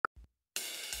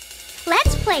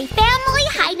play family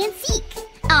hide and seek.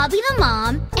 I'll be the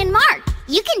mom, and Mark,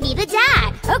 you can be the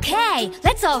dad. Okay,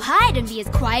 let's all hide and be as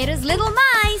quiet as little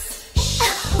mice.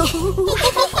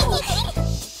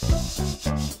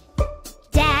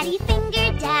 Daddy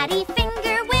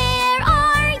finger, where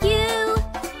are you?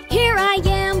 Here I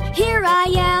am,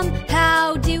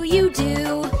 how do you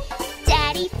do?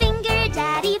 Daddy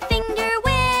finger,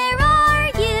 where are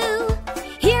you?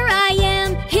 Here I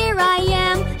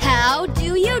am, how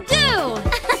do you do?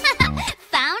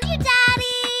 Found you,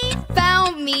 Daddy.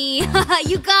 Found me,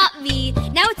 you got me.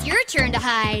 Now it's your turn to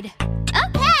hide.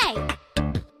 Okay.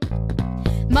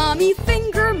 Mommy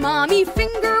finger,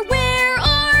 where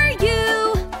are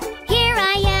you? Here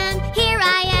I am,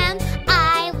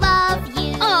 I love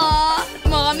you. Aw,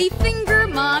 mommy finger,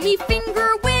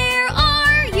 where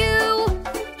are you?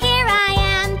 Here I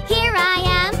am,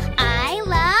 I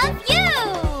love you.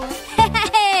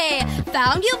 Hey,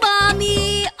 found you,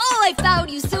 Mommy. Oh, I found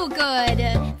you so good.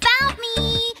 Found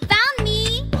me.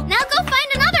 Now go find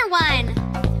another one.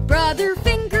 Brother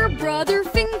finger,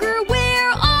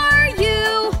 where are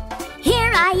you?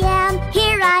 Here I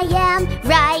am,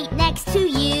 right next to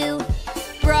you.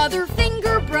 Brother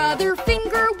finger,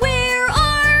 where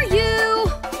are you?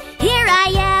 Here I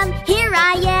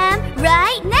am,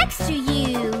 right next to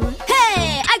you.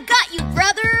 Hey, I got you,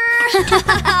 brother.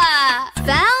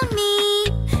 Found me.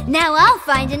 Now I'll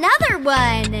find another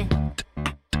one.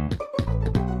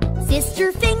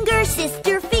 Sister finger,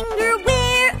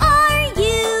 where are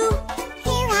you?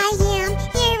 Here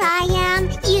I am,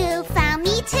 you found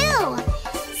me too.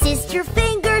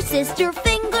 Sister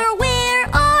finger, where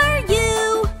are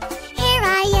you? Here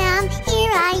I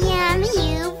am,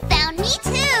 you found me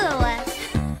too.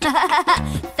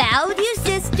 Found you,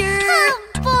 sister.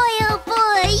 Oh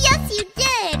boy, yes you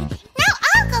did. Now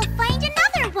I'll go find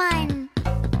another one.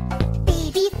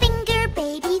 Baby finger,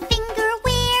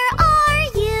 where are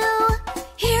you?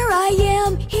 Here I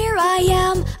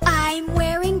am, I'm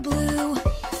wearing blue.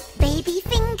 Baby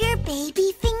finger,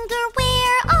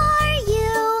 where are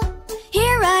you?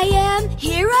 Here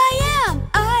I am,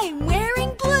 I'm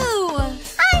wearing blue.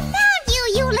 I found you,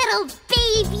 you little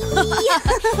baby.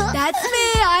 That's me,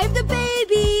 I'm the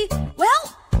baby. Well,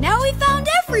 now we found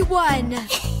everyone.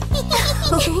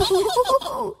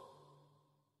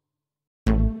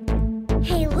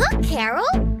 Hey, look, Carol.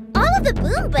 All of the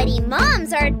Boom Buddy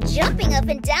moms are jumping up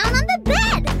and down on the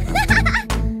bed.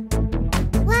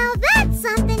 Well, that's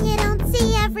something you don't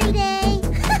see every day.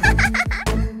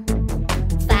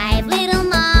 5 little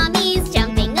mommies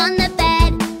jumping on the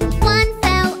bed. One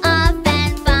fell off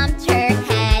and bumped her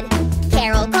head.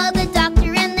 Carol called the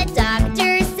doctor and the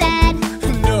doctor said,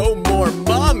 No more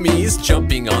mommies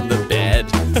jumping on the bed.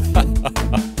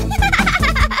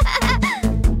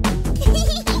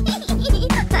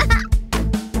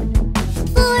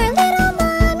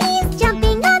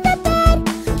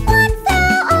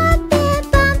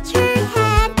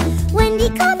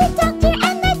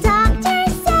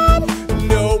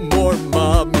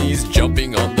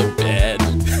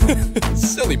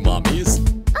 Silly mommies.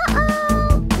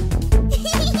 Uh-oh.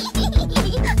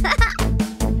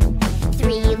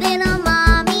 3 little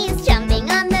mommies jumping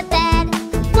on the bed.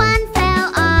 One fell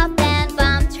off and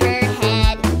bumped her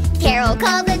head. Carol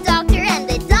called the doctor and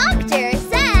the doctor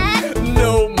said,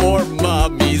 No more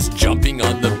mommies jumping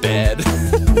on the bed.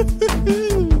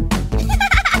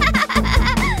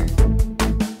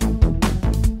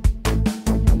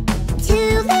 2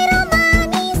 little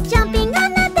mommies jumping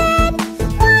on the bed.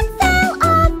 One fell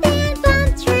off and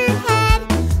bumped her head.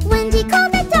 Wendy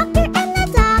called the doctor and the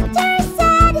doctor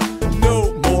said, No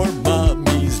more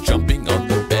mommies jumping on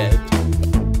the bed.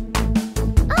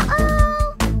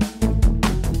 uh-oh.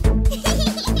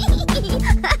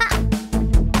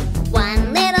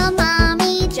 1 little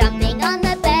mommy jumping on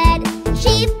the bed.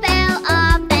 She fell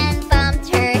off and bumped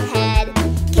her head.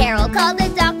 Carol called the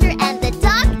doctor and the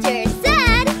doctor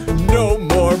said, No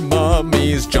more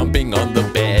mommies jumping on the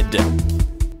bed.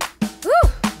 Whew,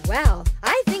 well,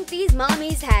 I think these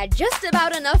mommies had just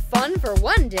about enough fun for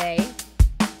one day.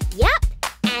 Yep,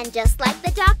 and just like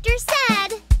the doctor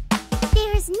said,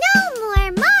 there's no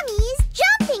more mommies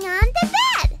jumping on the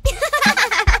bed.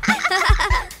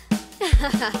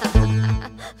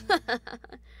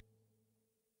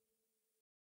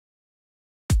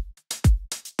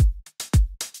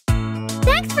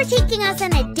 Thanks for taking us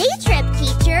on a day trip,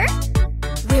 teacher.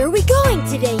 Where are we going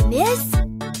today, miss?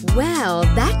 Well,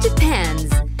 that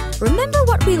depends. Remember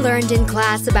what we learned in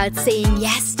class about saying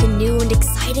yes to new and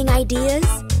exciting ideas?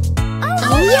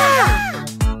 Oh, yeah!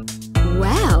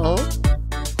 Well,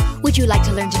 we Would you like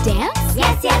to learn to dance?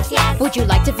 Yes, yes, yes. Would you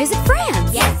like to visit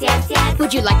France? Yes, yes, yes.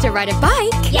 Would you like to ride a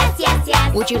bike? Yes, yes,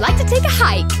 yes. Would you like to take a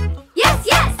hike? Yes,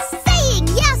 yes. Saying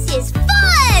yes is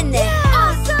fun!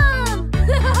 Awesome!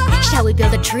 Shall we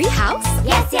build a tree house?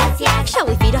 Yes, yes, yes. Shall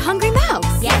we feed a hungry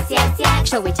mouse? Yes, yes, yes.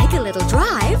 Shall we take a little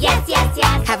drive? Yes, yes,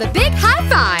 yes. Have a big high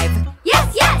five!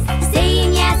 Yes, yes.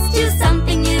 Saying yes to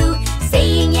something new.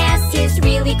 Saying yes is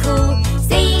really cool.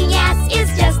 Saying yes is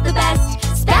just the best.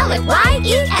 Spell it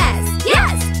Y-E-S.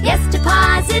 Yes. Yes to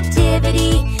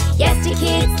positivity. Yes to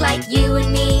kids like you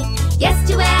and me. Yes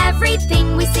to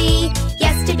everything we see.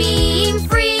 Yes to being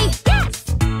free. Yes.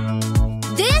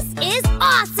 This is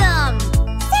awesome.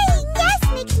 Saying yes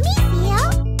makes me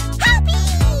feel happy.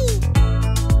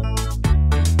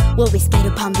 Will we skate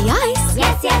upon the ice?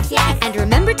 Yes, yes, yes. And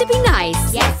remember to be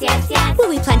nice. Yes, yes, yes. Will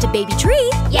we plant a baby tree?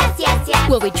 Yes, yes, yes.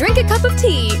 Will we drink a cup of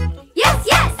tea? Yes,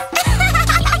 yes.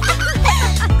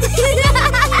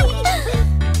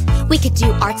 We could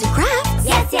do arts and crafts.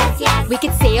 Yes, yes, yes. We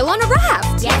could sail on a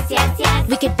raft. Yes, yes, yes.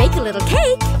 We could bake a little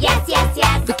cake. Yes, yes,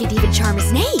 yes. We could even charm a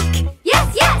snake.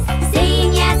 Yes, yes.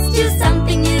 Saying yes to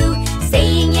something new.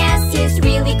 Saying yes is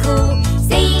really cool.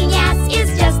 Saying yes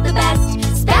is just the best.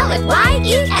 Spell it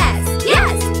Y-E-S.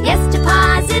 Yes. Yes to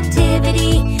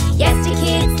positivity. Yes to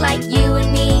kids like you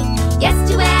and me. Yes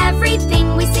to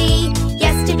everything we see.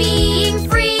 Yes to being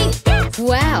free. Yes.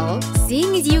 Well,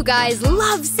 seeing as you guys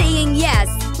love saying yes,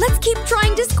 let's keep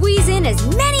trying to squeeze in as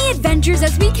many adventures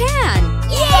as we can.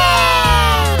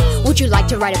 Yay! Would you like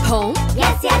to write a poem?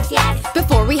 Yes, yes, yes.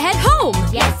 Before we head home?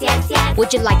 Yes, yes, yes.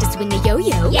 Would you like to swing a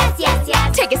yo-yo? Yes, yes,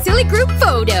 yes. Take a silly group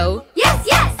photo? Yes,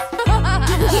 yes.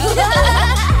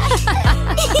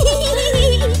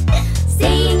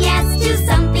 Saying yes to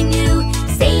something new.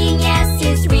 Saying yes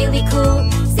is really cool.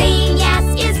 Saying yes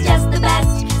is just the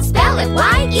best. Spell it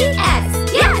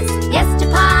Y-E-S. Yes. Yes to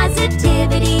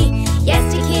positivity.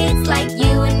 Yes to kids like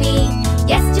you and me.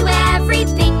 Yes to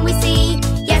everything we see.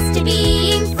 Yes to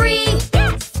being free.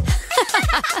 Yes.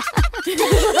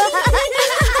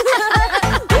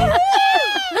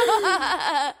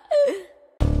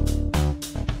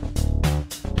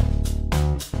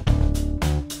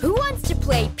 Who wants to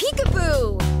play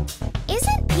peekaboo?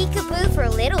 Isn't peekaboo for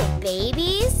little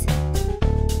babies?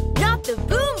 Not the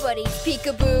Boom Buddies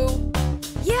peekaboo.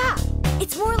 Yeah,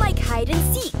 it's more like hide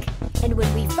and seek. And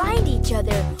when we find each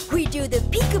other, we do the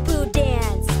peekaboo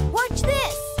dance. Watch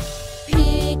this.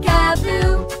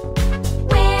 Peekaboo,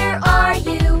 where are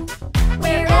you?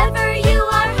 Wherever you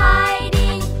are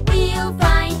hiding, we'll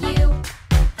find you.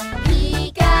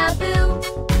 Peekaboo,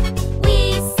 we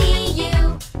see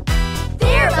you.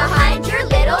 There behind your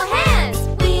little hands,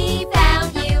 we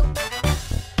found you.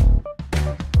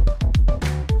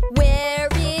 Where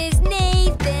is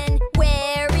Nathan?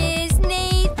 Where is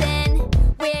Nathan?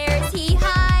 Where's he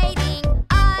hiding?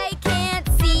 I can't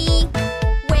see.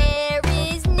 Where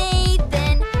is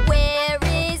Nathan? Where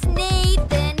is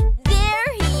Nathan?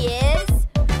 There he is,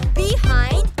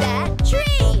 behind that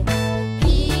tree.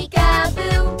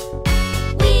 Peekaboo,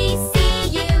 we see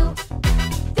you.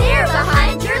 There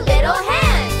behind your little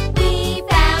hands, we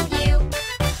found you.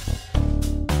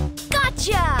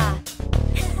 Gotcha!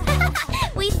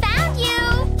 We found you.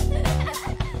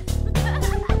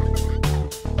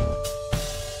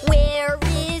 Where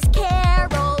is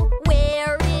Carol?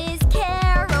 Where is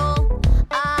Carol?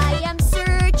 I am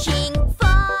searching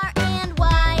far and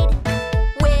wide.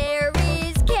 Where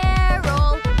is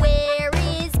Carol? Where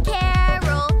is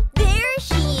Carol? There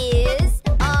she is,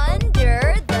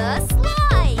 under the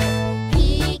slide.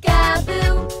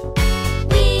 Peekaboo,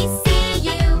 we see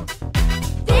you.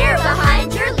 There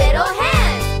behind your little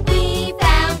hands, we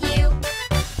found you.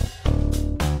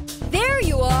 There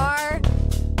you are!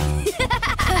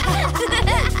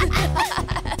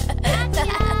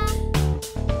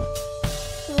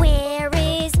 Where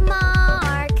is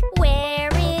Mark? Where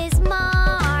is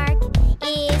Mark?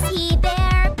 Is he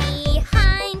there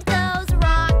behind those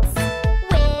rocks?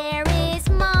 Where is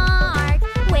Mark?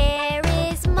 Where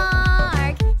is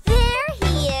Mark? There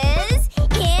he is,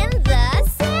 in the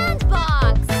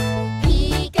sandbox.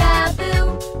 Peekaboo,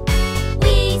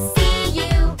 we see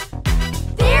you.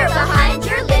 There behind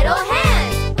your little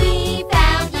hands, we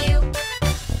found you.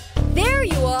 There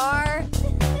you are!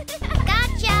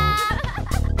 Gotcha!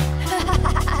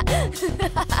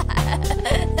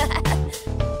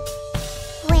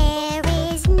 Where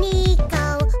is Nico?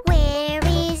 Where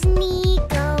is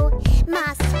Nico?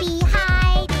 Must be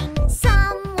hiding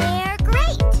somewhere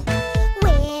great.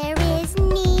 Where is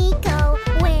Nico?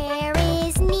 Where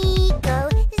is Nico?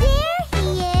 There he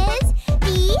is,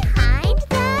 behind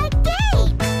the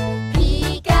gate.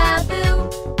 Peekaboo,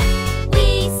 we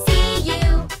see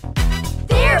you.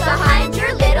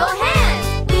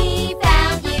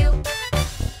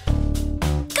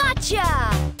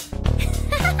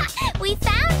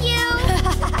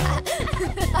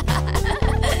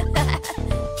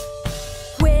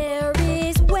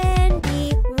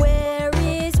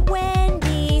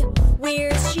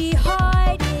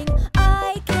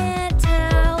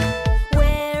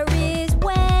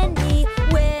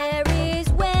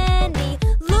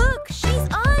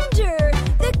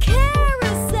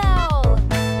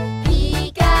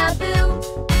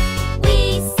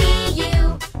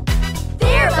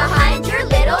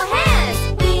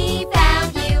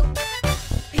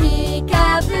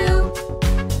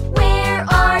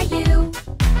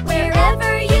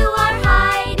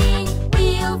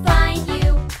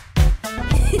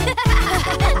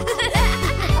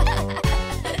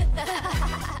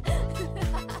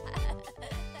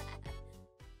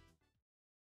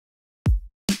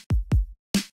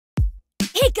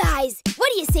 guys,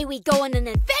 what do you say we go on an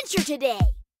adventure today?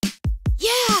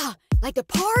 Yeah, like the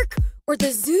park or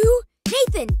the zoo?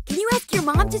 Nathan, can you ask your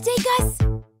mom to take us?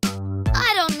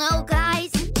 I don't know,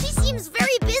 guys. She seems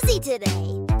very busy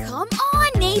today. Come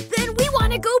on, Nathan, we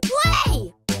want to go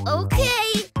play.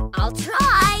 Okay, I'll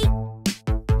try.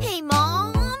 Hey,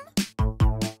 Mom.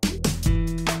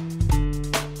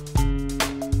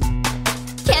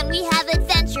 Can we have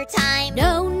adventure time?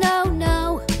 No, no,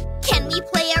 no. Can we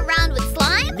play around with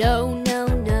slime? No, no,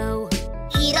 no.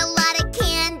 Eat a lot of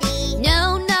candy?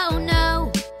 No, no,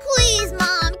 no. Please,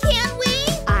 Mom, can we?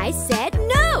 I said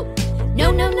no.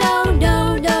 No, no, no,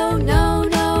 no, no, no,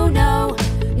 no, no.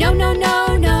 No, no,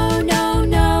 no, no, no,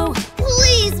 no.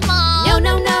 Please, Mom. No,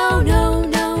 no, no, no,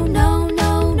 no, no,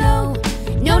 no, no.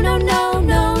 No, no, no,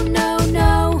 no, no,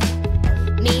 no.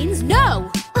 Means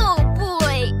no. Oh,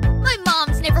 boy. My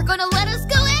mom's never gonna let us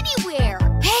go anywhere.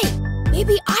 Hey,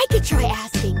 maybe I could try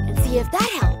asking and see if that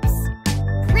helps.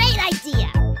 Great idea.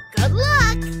 Good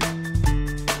luck.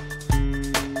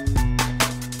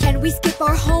 Can we skip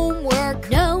our homework?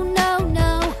 No, no,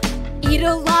 no. Eat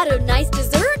a lot of nice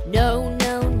dessert? No,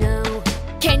 no, no.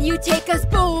 Can you take us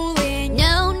bowling?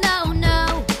 No, no,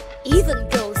 no. Even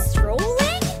go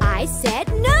strolling? I said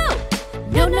no.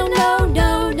 No, no, no,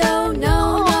 no, no,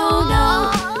 no, no,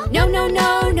 no. No, no,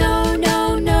 no, no,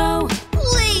 no, no.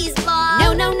 Please, Mom.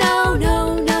 No, no, no,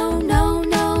 no, no, no,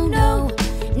 no, no.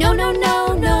 No, no,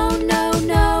 no, no, no,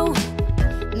 no.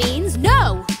 Means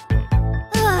no.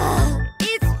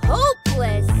 It's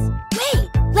hopeless. Wait,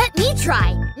 let me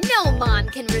try. No mom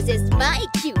can resist my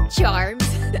cute charms.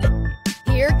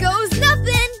 Here goes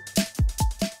nothing.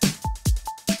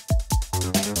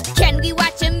 Can we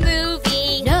watch a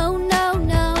movie? No, no,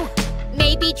 no.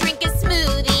 Maybe drink a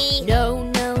smoothie? No,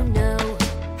 no, no.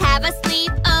 Have a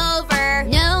sleepover?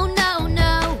 No, no,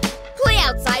 no. Play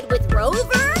outside with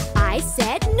Rover? I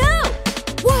said no.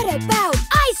 What about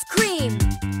ice cream?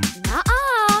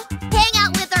 Nuh-uh. Hang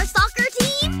out with our soccer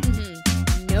team?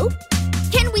 Nope.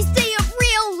 Can we stay up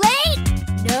real late?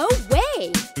 No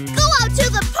way. Go out to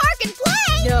the park and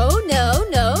play? No, no,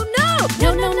 no, no. No,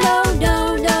 no, no,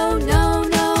 no, no, no,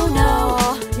 no, no.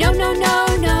 No, no, no,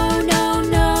 no, no,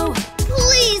 no.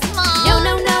 Please, Mom. No,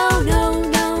 no, no, no,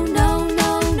 no, no, no,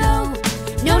 no.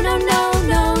 No, no, no,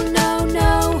 no, no,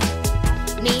 no.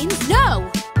 Means no.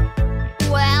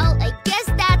 Well, I guess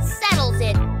that settles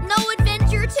it. No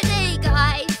adventure today,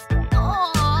 guys.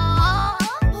 Aww.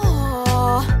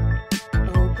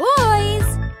 Oh, boys,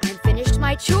 I'm finished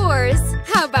my chores.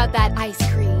 How about that ice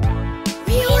cream?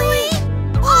 Really?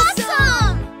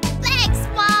 Awesome! Thanks,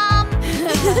 Mom.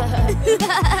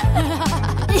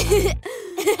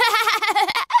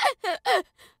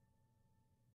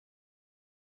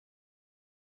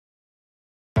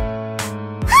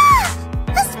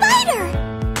 A spider!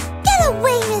 Get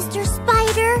away, Mr.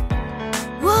 Spider!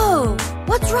 Whoa,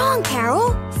 what's wrong,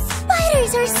 Carol?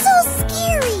 Spiders are so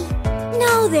scary!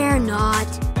 No, they're not.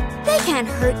 They can't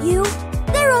hurt you.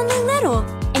 They're only little,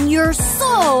 and you're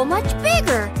so much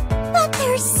bigger. But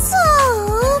they're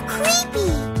so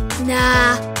creepy!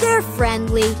 Nah, they're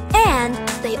friendly, and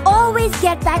they always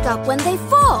get back up when they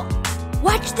fall.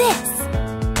 Watch this.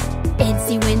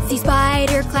 Incy Wincy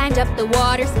Spider climbed up the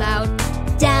water spout.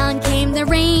 Down came the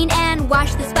rain and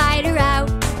washed the spider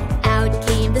out. Out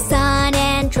came the sun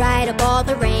and dried up all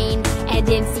the rain. And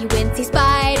Incy Wincy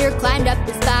Spider climbed up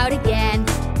the spout again.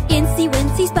 Incy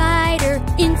Wincy Spider,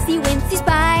 Incy Wincy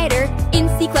Spider,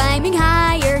 Incy climbing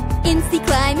higher, Incy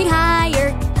climbing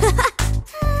higher.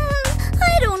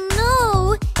 I don't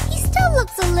know. He still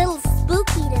looks a little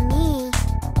spooky to me.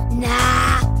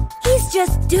 Nah, he's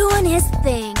just doing his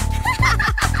thing.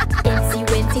 Incy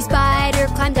Wincy Spider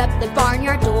climbed up the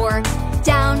barnyard door.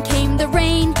 Down came the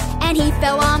rain and he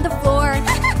fell on the floor.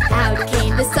 Out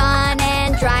came the sun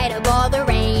and dried up all the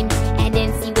rain. And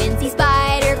Incy Wincy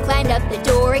Spider climbed up the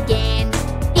door again.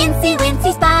 Incy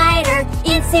Wincy Spider,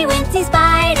 Incy Wincy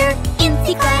Spider,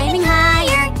 Incy climbing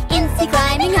higher, Incy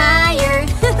climbing higher.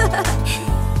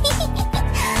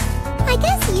 I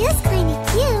guess he is kind of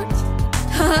cute.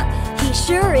 He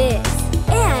sure is.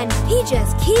 And he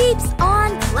just keeps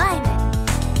on climbing.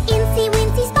 Incy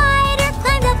Wincy Spider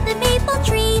climbed up the maple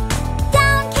tree.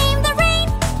 Down came the rain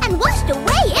and washed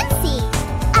away Incy.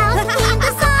 Out came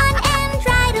the sun and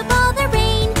dried up all the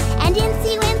rain. And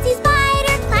Incy Wincy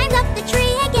Spider climbed up the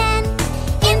tree again.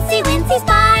 Incy Wincy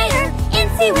Spider,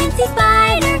 Incy Wincy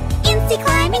Spider, Incy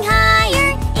climbing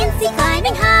higher, Incy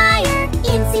climbing higher.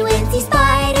 Incy Wincy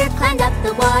Spider climbed up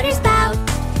the water spout.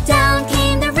 Down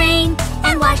came the rain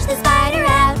and washed the spider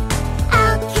out.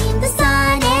 Out came the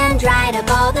sun and dried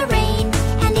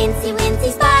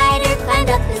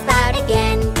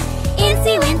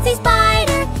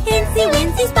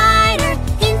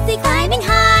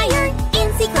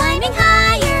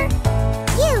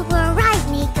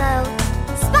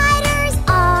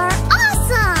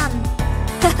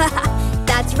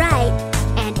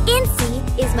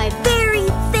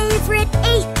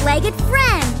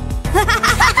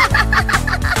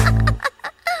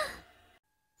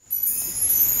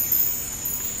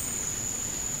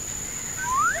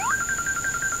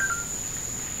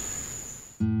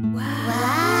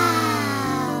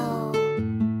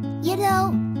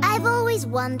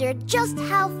wondered just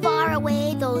how far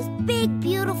away those big,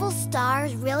 beautiful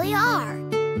stars really are.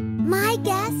 My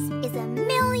guess is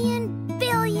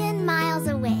 1,000,000,000,000 miles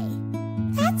away.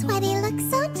 That's why they look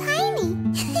so tiny.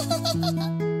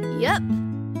 Yep,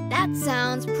 that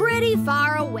sounds pretty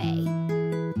far away.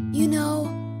 You know,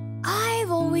 I've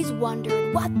always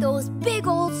wondered what those big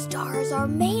old stars are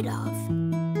made of.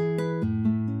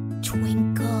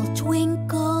 Twinkle,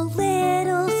 twinkle,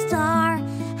 little star,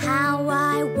 how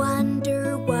I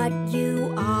wonder what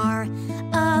you are.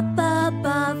 Up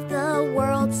above the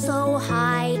world so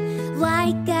high,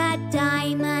 like a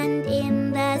diamond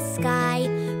in the sky.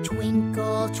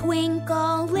 Twinkle,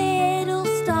 twinkle, little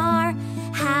star,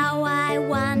 how I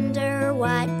wonder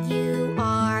what you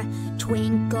are.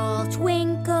 Twinkle,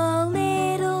 twinkle,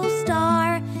 little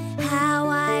star, how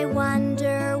I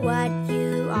wonder what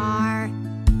you are.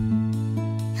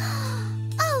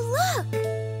 Oh, look!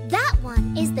 That one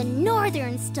is the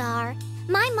northern star.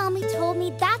 My mommy told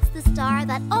me that's the star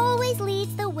that always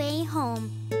leads the way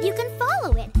home. You can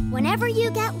follow it whenever you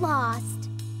get lost.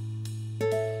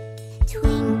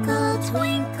 Twinkle,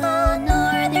 twinkle,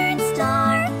 northern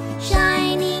star,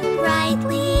 shining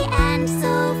brightly and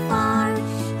so far.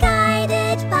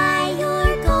 Guided by your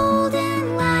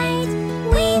golden light,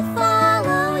 we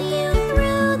follow you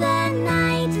through the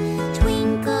night.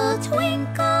 Twinkle,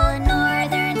 twinkle,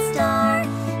 northern star,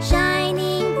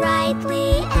 shining brightly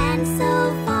and so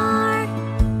far.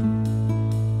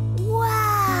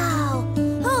 Wow!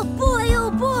 Oh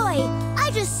boy, I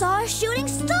just saw a shooting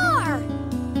star!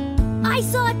 I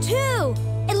saw it too!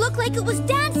 It looked like it was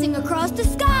dancing across the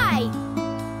sky!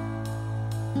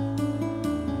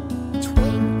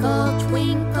 Twinkle,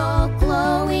 twinkle,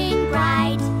 glowing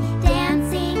bright,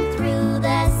 dancing through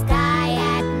the sky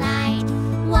at night,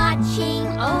 watching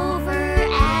over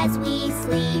as we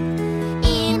sleep.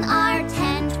 In our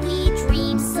tent we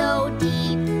dream so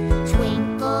deep.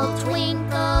 Twinkle,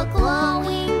 twinkle,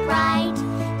 glowing bright,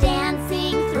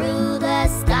 dancing through the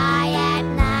sky at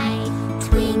night.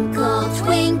 Twinkle,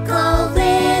 twinkle,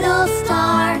 little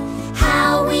star, how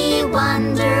we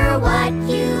wonder what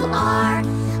you are.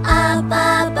 Up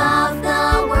above the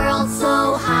world so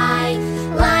high,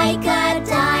 like a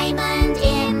diamond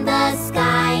in the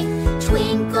sky.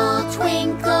 Twinkle,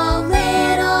 twinkle,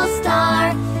 little star,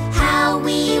 how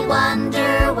we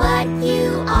wonder what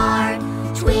you are.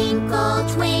 Twinkle,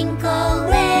 twinkle,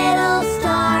 little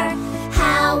star,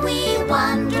 how we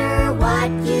wonder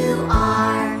what you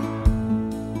are.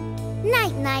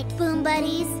 Night-night, Boom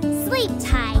Buddies. Sleep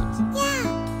tight. Yeah,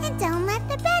 and don't let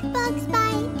the bed bugs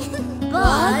bite.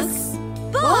 Bugs?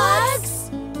 Bugs?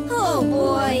 Oh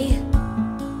boy.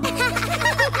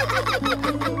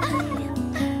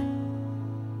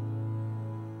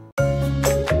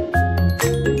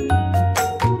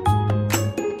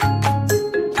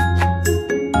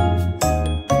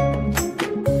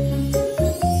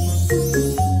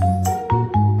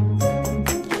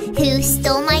 Who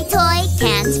stole my toy?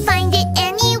 Can't find it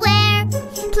anywhere.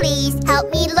 Please help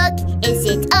me look. Is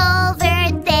it over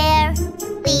there?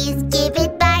 Please give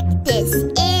it back. This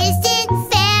isn't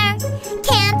fair.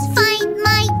 Can't find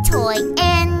my toy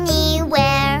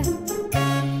anywhere.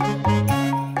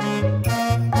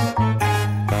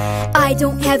 I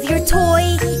don't have your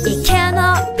toy, it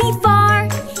cannot be far.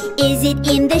 Is it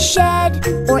in the shed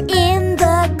or in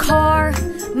the car?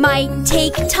 Might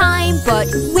take time, but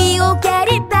we'll get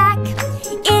it back.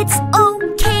 It's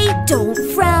okay, don't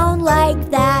frown like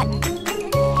that.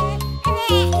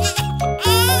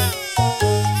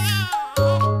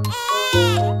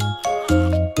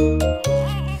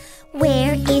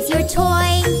 Where is your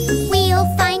toy? We'll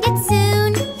find it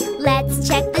soon. Let's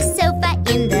check the sofa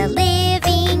in the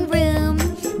living room.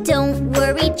 Don't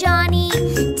worry, Johnny,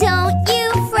 don't you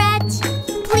fret.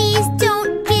 Please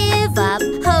don't give up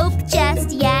hope just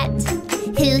yet.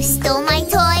 Who stole my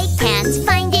toy? Can't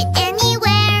find it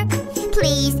anywhere.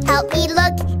 Please help me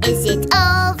look. Is it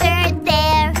over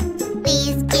there?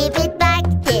 Please give it back.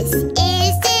 This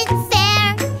isn't fair.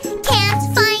 Can't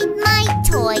find my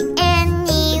toy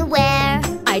anywhere.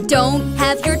 I don't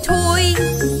have your toy,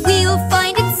 we'll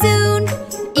find it soon.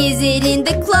 Is it in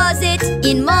the closet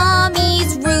in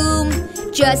Mommy's room?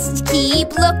 Just keep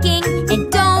looking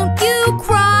and don't you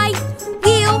cry.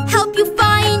 We'll help you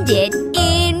find it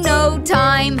in no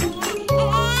time.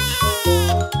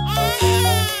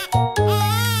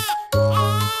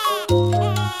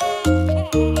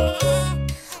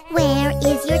 Where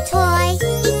is your toy?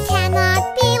 It cannot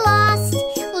be lost.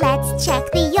 Let's check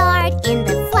the yard in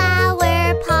the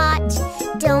flower pot.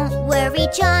 Don't worry,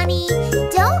 Johnny,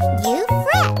 don't you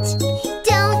fret.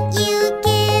 Don't you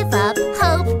give up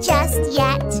hope just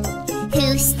yet.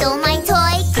 Who stole my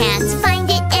toy? Can't find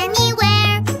it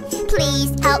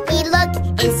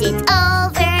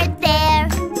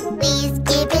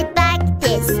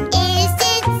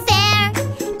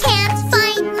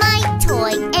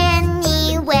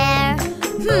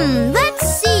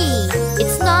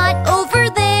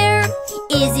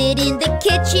Is it in the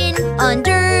kitchen,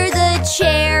 under the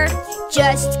chair?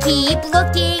 Just keep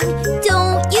looking,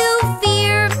 don't you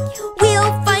fear.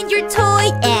 We'll find your toy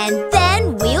and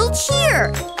then we'll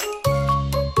cheer.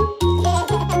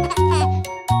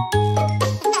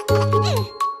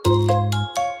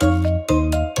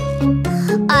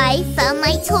 I found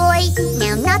my toy,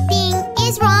 now nothing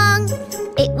is wrong.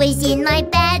 It was in my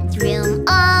bedroom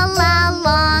all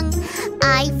along.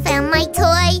 I found my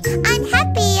toy, I'm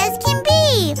happy as can be.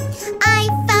 I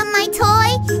found my toy,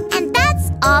 and that's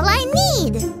all I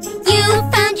need. You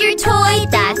found your toy,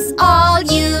 that's all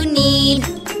you need.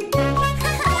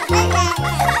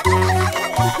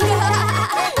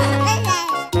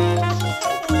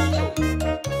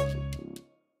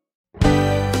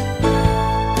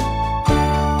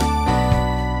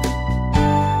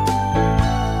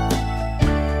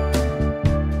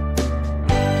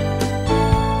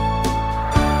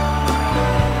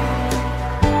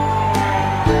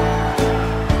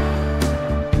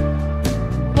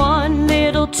 One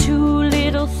little, two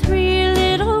little, three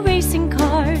little racing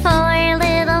cars. 4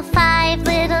 little, 5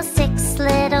 little, 6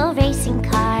 little racing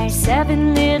cars.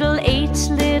 7 little, 8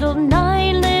 little,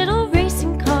 9 little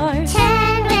racing cars.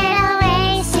 10 little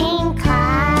racing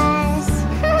cars.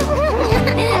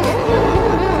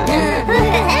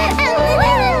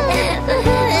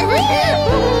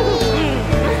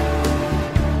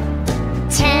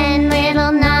 10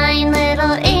 little, 9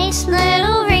 little, 8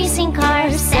 little racing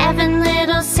cars. 7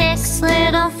 little, 6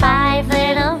 little, 5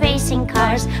 little racing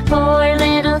cars. 4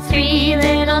 little, 3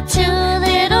 little, 2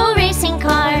 little racing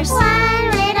cars.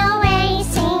 1 little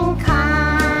racing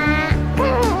car.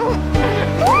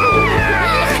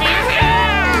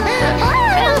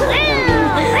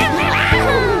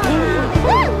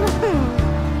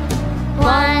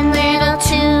 1 little,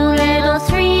 2 little,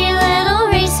 3 little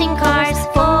racing cars.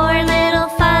 4 little,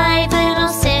 5 little,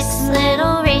 6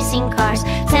 little racing cars.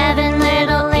 7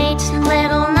 little, 8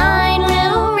 little, 9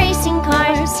 little racing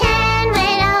cars. 10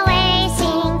 little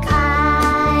racing cars.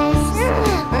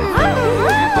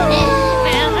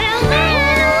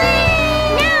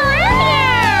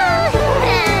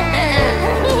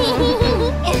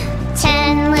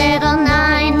 10 little,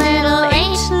 9 little,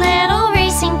 8 little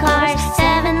racing cars.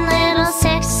 7 little,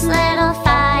 6 little,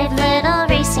 5 little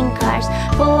racing cars.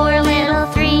 4 little,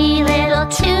 3 little,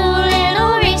 2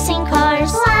 little racing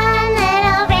cars. 1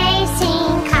 little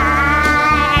racing car.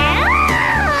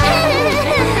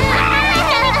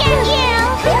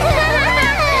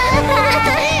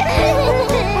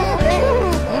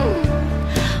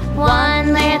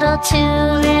 One little, 2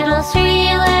 little,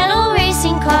 3 little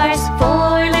racing cars.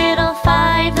 4 little,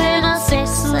 5 little,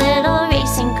 6 little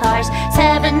racing cars.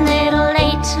 7 little,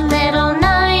 8 little,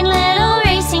 9 little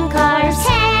racing cars.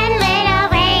 10 little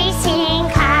racing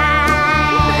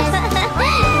cars.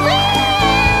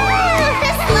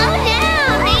 Slow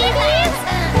down, babies.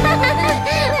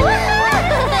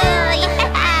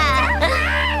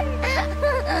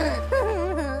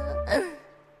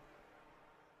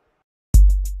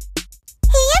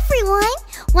 Hey everyone,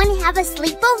 want to have a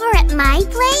sleepover at my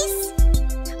place?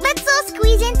 Let's all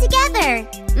squeeze in together.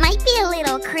 Might be a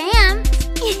little cramped.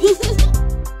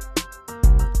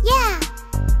 Yeah.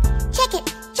 Check it,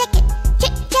 check it,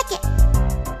 check it.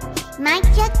 Mic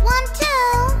check 1, 2.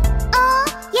 Oh,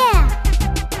 yeah.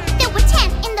 There were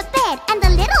 10 in the bed, and the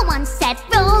little one said,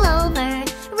 roll over,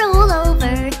 roll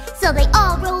over. So they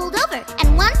all rolled over,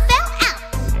 and one fell out.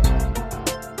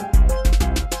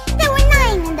 There were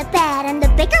 9 in the bed, and the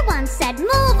bigger one said,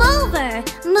 move over,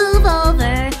 move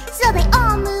over. So they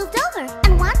all moved over,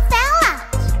 and one fell out.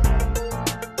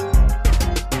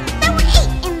 There were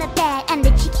 8 in the bed, and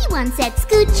the cheeky one said,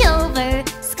 scooch over,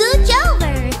 scooch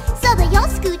over. So they all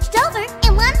scooched over,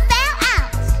 and one fell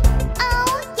out.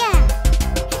 Oh, yeah.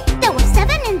 There were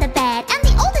 7 in the bed, and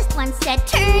the oldest one said,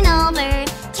 turn over,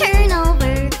 turn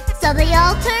over. So they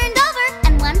all turned over,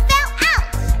 and one fell out.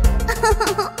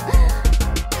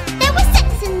 There were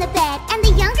 6 in the bed, and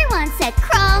the younger one said,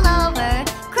 crawl over,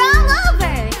 crawl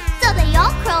over. So they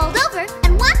all crawled over,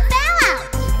 and one fell out.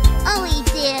 Oh, he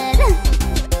did.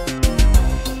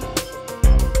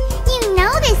 You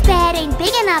know this bed ain't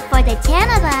big enough for the 10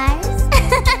 of us.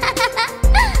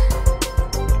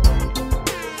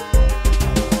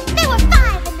 There were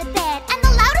 5 in the bed, and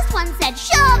the loudest one said,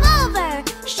 shove over,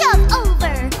 shove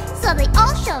over. So they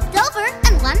all shoved over,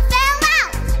 and one fell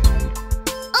out.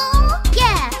 Oh,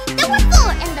 yeah. There were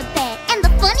 4 in the bed, and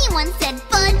the funny one said,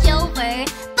 budge over,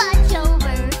 budge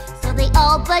over. So they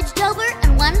all budged over,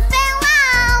 and one fell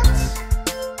out.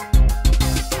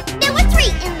 There were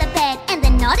 3 in the bed, and the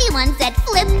naughty one said,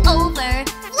 flip over,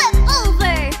 flip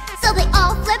over. So they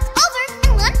all flipped over,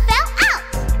 and one fell out.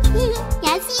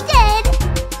 Yes,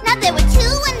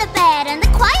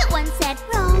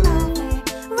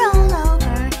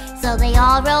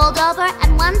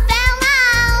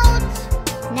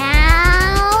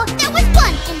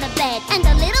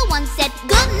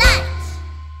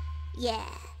 Yeah,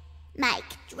 mic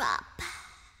drop.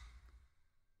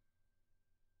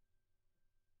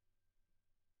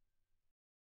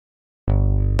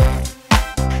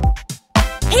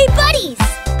 Hey buddies!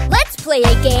 Let's play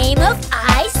a game of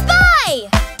I Spy!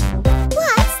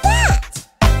 What's that?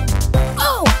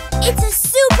 Oh, it's a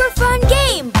super fun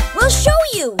game! We'll show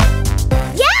you!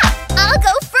 Yeah, I'll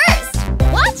go first.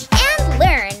 Watch and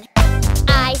learn.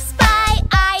 I spy,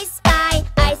 I spy,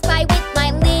 I spy with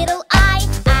my little eye.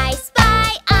 I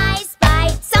spy,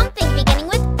 something beginning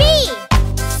with B.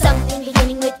 Something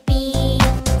beginning with B.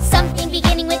 Something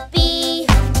beginning with B.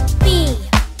 B.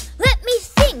 Let me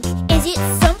think. Is it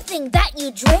something that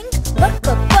you drink? Look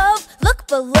above, look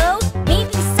below.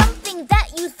 Maybe something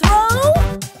that you throw?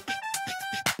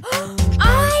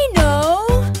 I know!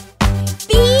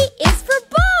 B is for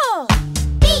ball!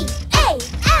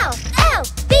 B-A-L-L.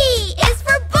 B is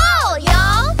for ball,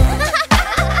 y'all.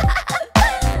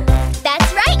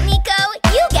 That's right, Nico.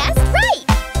 You guessed right.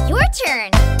 Your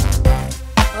turn.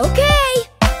 Okay!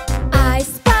 I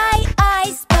spy,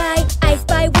 I spy, I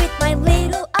spy with my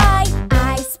little eye.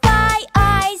 I spy,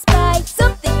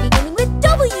 something beginning with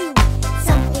W.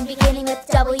 Something beginning with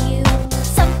W.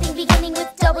 Something beginning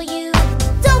with W.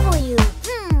 W.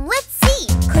 Let's see.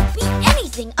 Could be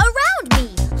anything around me.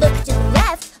 Look to the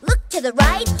left, look to the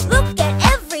right. Look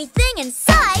at everything in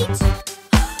sight.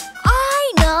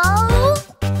 I know.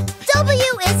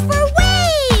 W is for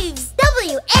waves.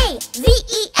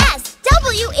 W-A-V-E-S.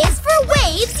 W is for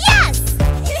waves, yes.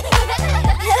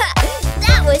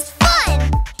 That was fun.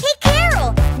 Hey,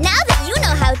 Carol, now that you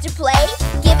know how to play,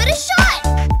 give it a shot.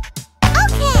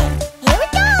 Okay, here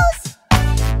it goes.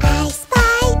 I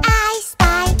spy,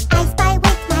 I spy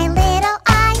with my little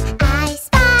eye. I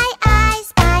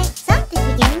spy, something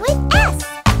beginning with S.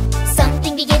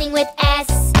 Something beginning with S.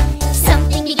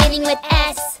 Something beginning with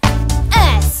S.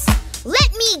 S.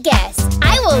 Let me guess.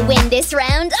 I will win this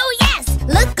round. Oh, yes.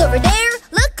 Look over there.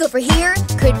 Look over here.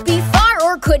 Could be far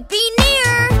or could be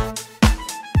near.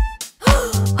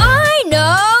 I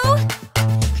know.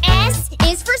 S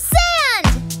is for sand.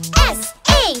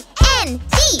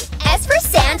 S-A-N-D. S for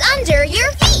sand under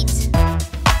your feet.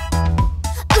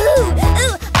 Ooh,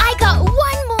 I got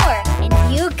one more. And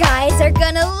you guys are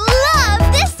gonna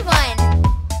love this one.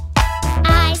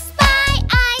 I spy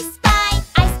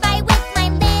with my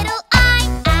little eye.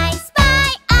 I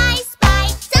spy,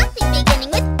 something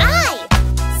beginning with I.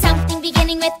 Something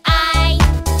beginning with I.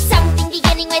 Something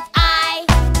beginning with I.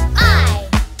 I.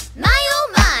 My oh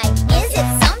my, is it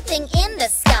something in the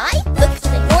sky? Look to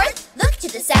the north, look to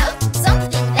the south.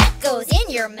 Something that goes in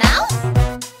your mouth?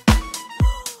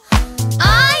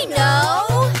 I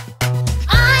know.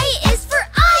 I is for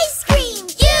ice cream.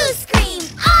 You scream,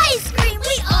 ice cream.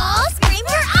 We all scream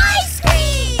for ice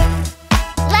cream.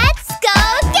 Let's go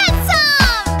get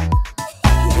some.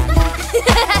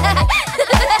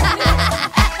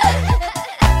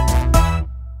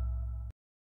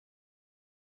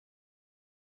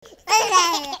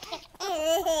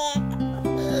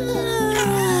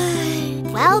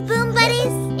 Well, Boom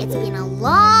Buddies, it's been a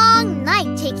long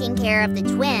night taking care of the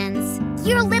twins.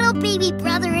 Your little baby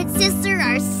brother and sister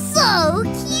are so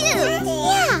cute.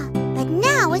 Yeah, but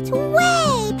now it's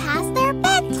way past their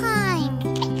bedtime.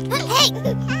 Hey,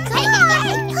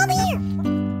 come here.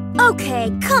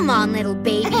 Okay, come on, little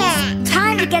babies.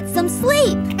 Time to get some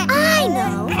sleep. I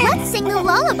know. Let's sing the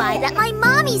lullaby that my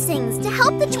mommy sings to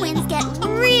help the twins get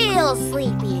real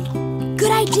sleepy.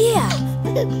 Good idea.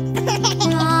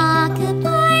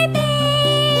 Rock-a-bye,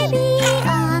 baby,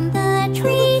 on the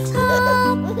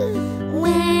treetop.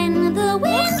 When the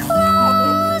wind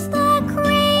blows, the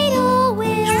cradle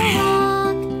will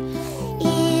rock.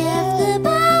 If the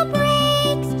bough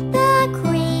breaks, the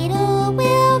cradle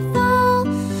will fall.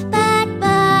 But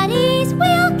buddies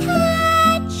will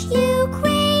catch you,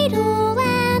 cradle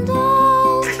and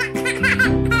all.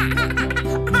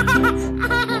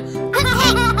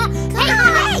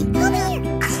 Hey, come here.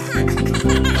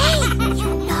 Hey, you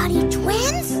naughty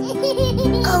twins.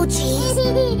 Oh, geez,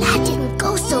 that didn't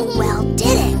go so well,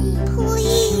 did it?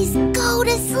 Please, go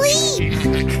to sleep.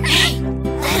 Hey,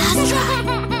 let us try.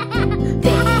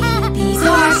 Babies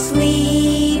are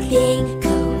sleeping,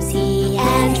 cozy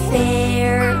and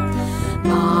fair.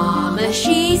 Mama,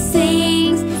 she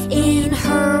sings in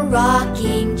her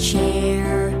rocking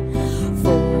chair.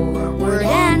 Forward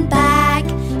and back,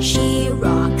 she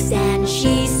rocks and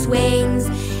she swings.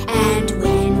 And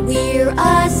when we're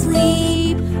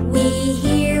asleep, we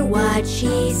hear what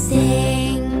she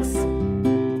sings.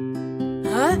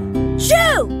 Huh?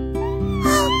 Shoo!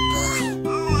 Oh, boy.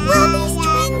 Will these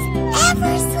twins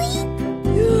ever sleep?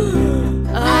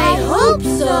 I hope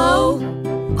so.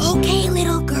 Okay,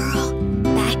 little girl.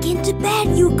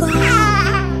 you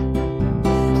guys.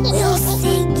 We'll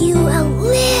sing you a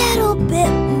little bit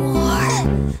more.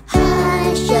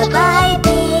 Hush-a-bye,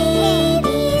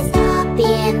 babies, up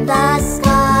in the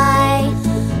sky.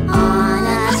 On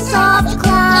a soft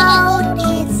cloud,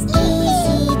 it's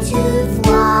easy to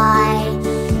fly.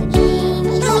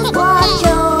 Angels watch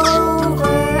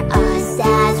over us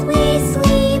as we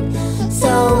sleep.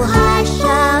 So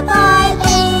hush-a-bye,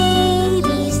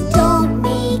 babies, don't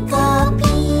make a peep.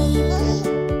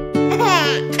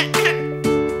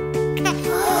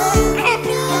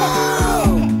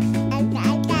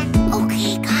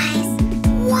 Okay, guys,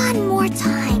 one more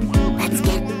time. Let's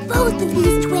get both of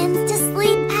these twins to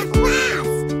sleep at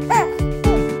last.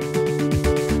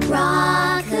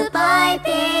 Rock-a-bye,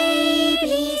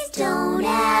 babies, don't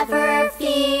ever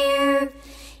fear.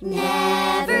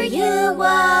 Never you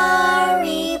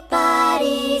worry,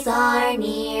 buddies are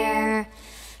near.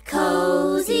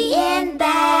 Cozy in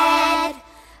bed,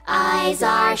 eyes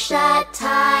are shut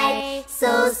tight.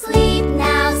 So sleep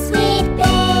now, sweet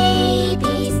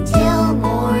babies, till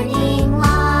morning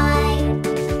light.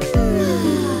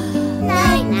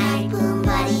 Night-night, Boom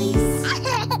Buddies.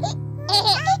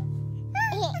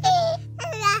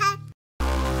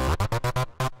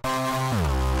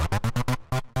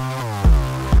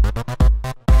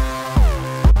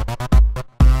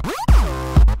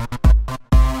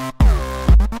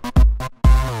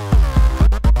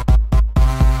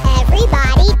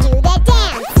 Everybody do the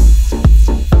dance.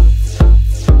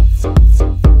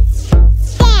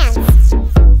 Dance.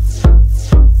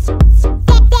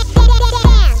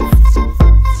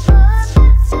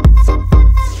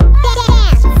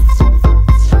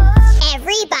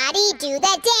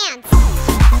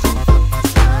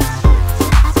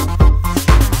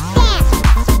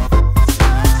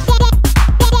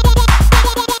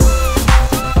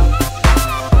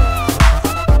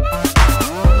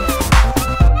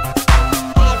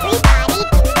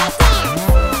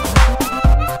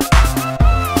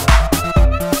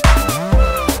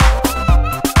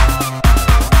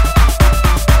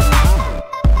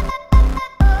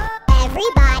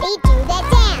 Everybody do the dance. Everybody do the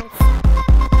dance.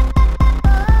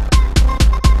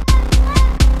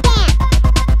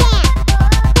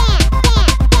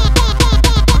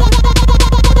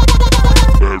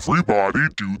 Everybody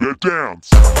do the dance.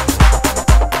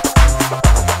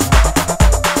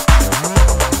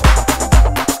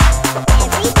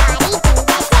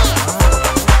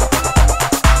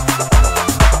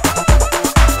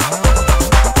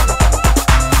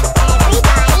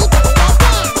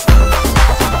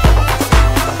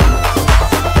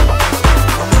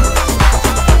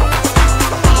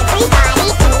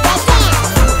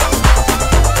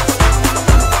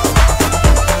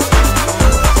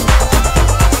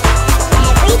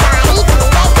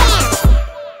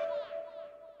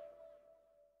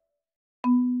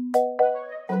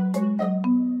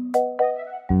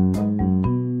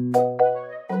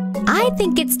 I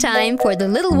think it's time for the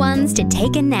little ones to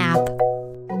take a nap.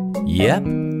 Yep,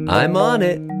 I'm on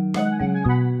it.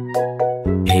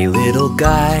 Hey little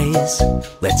guys,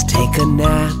 let's take a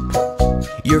nap.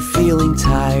 You're feeling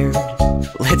tired,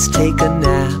 let's take a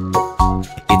nap.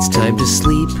 It's time to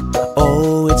sleep,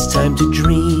 oh it's time to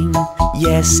dream.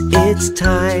 Yes, it's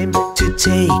time to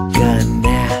take a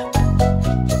nap.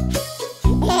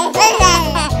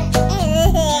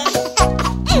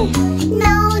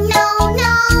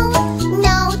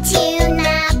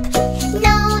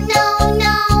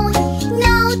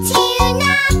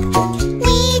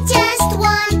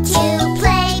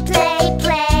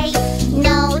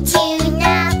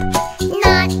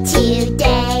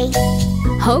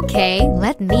 Okay,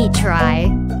 let me try.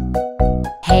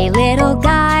 Hey little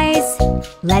guys,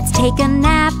 let's take a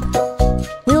nap.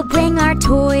 We'll bring our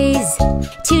toys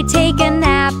to take a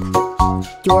nap.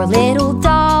 Your little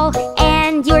doll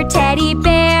and your teddy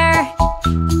bear,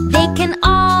 they can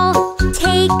all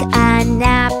take a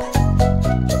nap.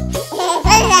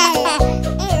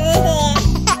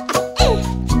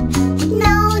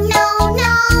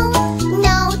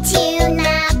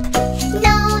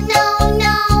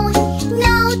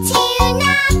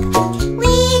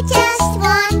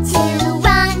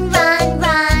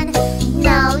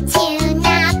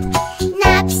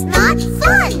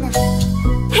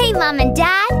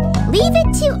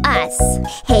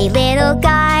 Hey little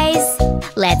guys,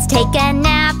 let's take a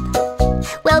nap.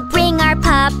 We'll bring our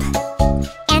pup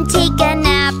and take a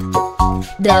nap.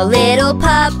 The little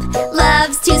pup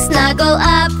loves to snuggle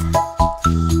up.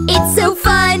 It's so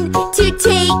fun to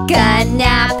take a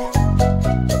nap.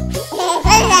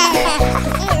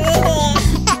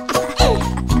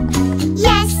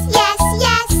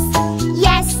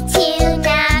 Yes to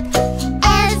nap.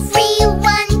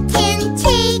 Everyone can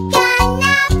take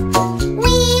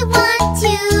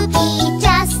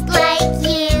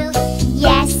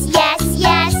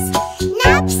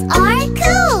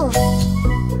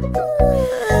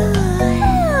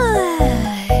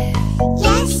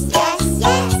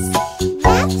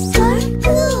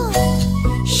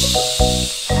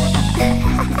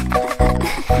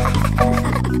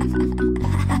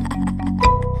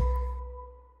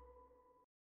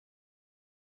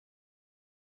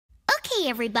Okay,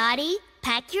 everybody,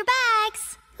 pack your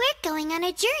bags. We're going on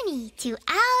a journey to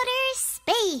outer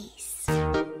space.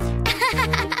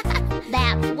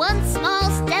 That's one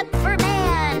small step for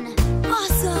man.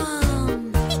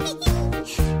 Awesome!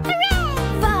 Hooray!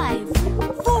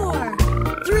 5, 4,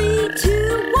 3,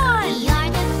 2, 1. We are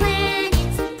the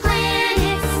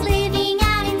planets living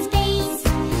out in space.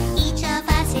 Each of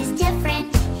us is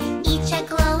different, each a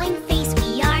glowing face.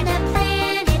 We are the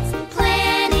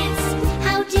planets,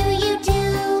 how do you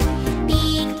do?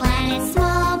 Big planets,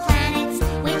 small planets,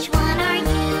 which one are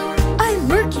you? I'm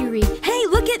Mercury. Hey,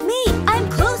 look at me. I'm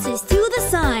closest to the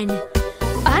sun.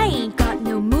 I ain't got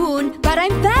no moon, but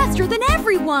I'm faster than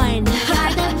everyone. We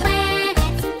are the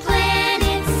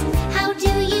planets, how do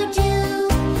you do?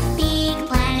 Big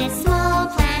planets, small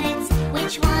planets,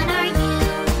 which one are you?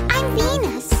 I'm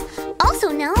Venus, also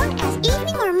known as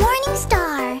evening or morning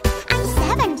star. I'm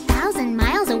 7,000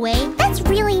 miles away. That's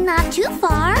really not too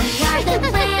far. We are the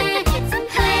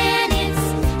planets,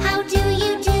 how do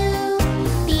you do?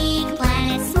 Big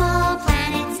planets, small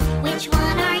planets, which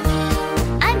one are you?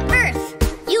 I'm Earth,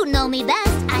 you know me best.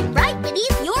 I'm right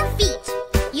beneath your feet.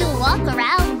 You walk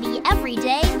around me every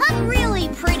day. I'm really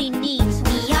pretty neat.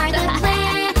 We are the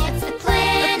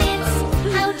planets,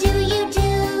 how do you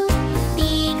do?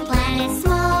 Big planets,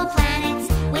 small planets,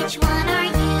 which one are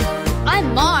you?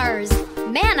 I'm Mars.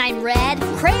 Man, I'm red.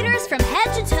 Craters from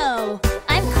head to toe.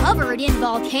 I'm covered in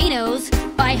volcanoes.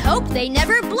 I hope they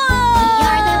never blow. We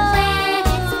are the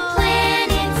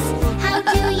planets, how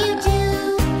do you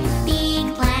do?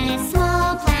 Big planets,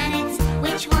 small planets,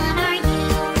 which one are you?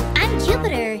 I'm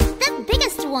Jupiter, the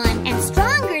biggest one and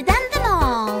stronger than them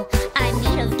all. I'm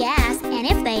made of gas, and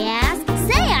if they ask,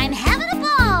 say I'm having a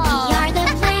ball. We are the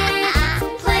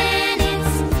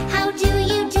planets, how do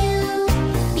you do?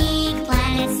 Big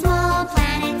planets, small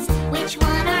planets, which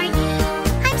one are you?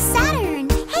 I'm Saturn.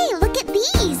 Hey, look at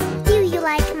these. Do you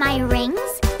like my rings?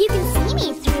 You can see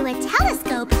me through a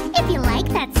telescope if you like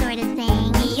that sort of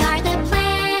thing. We are the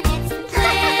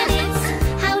planets,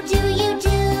 how do you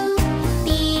do?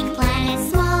 Big planets,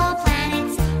 small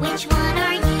planets, which one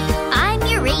are you? I'm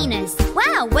Uranus.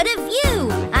 Wow, what a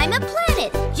view! I'm a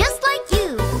planet, just like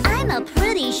you. I'm a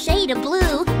pretty shade of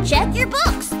blue. Check your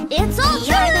books. It's all We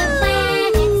true. are the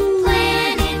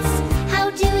planets, how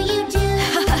do you do?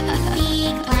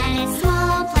 Big planets,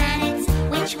 small planets,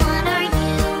 which one are you?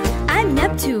 I'm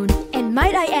Neptune, and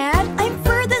might I add, I'm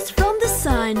furthest from the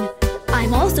sun.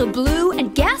 I'm also blue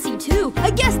and gassy too.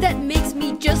 I guess that makes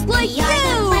me just like We you. are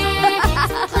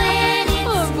the planets,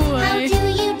 Oh, boy. how do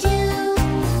you do?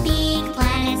 Big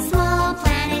planets, small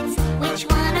planets, which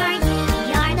one are you?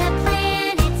 We are the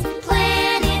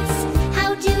planets,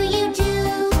 how do you do?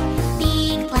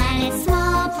 Big planets,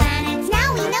 small planets, now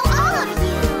we know all of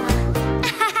you.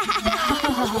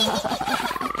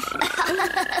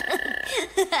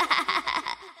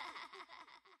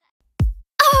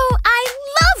 Oh, I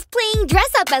love playing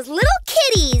dress up as little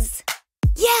kitties.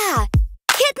 Yeah,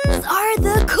 kittens are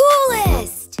the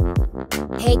coolest.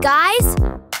 Hey guys,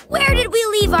 where did we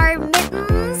leave our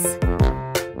mittens?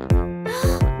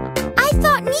 I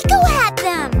thought Nico had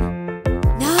them.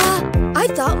 Nah, I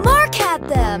thought Mark had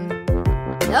them.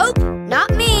 Nope,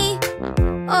 not me.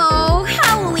 Oh,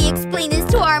 how will we explain this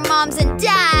to our moms and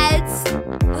dads?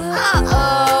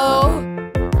 Uh-oh.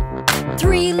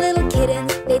 3 little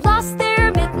kittens, they lost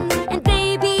their mittens and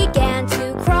they began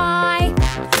to cry.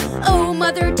 Oh,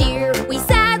 mother dear, we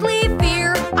sadly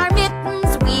fear our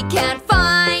mittens we can't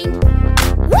find.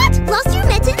 What? Lost your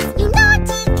mittens, you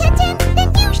naughty kitten?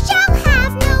 Then you shall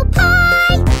have no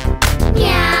pie.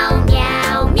 Meow,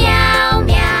 meow, meow,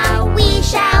 meow, we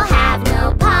shall have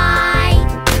no pie.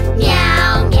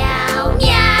 Meow, meow,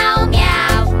 meow,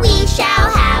 meow, we shall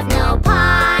have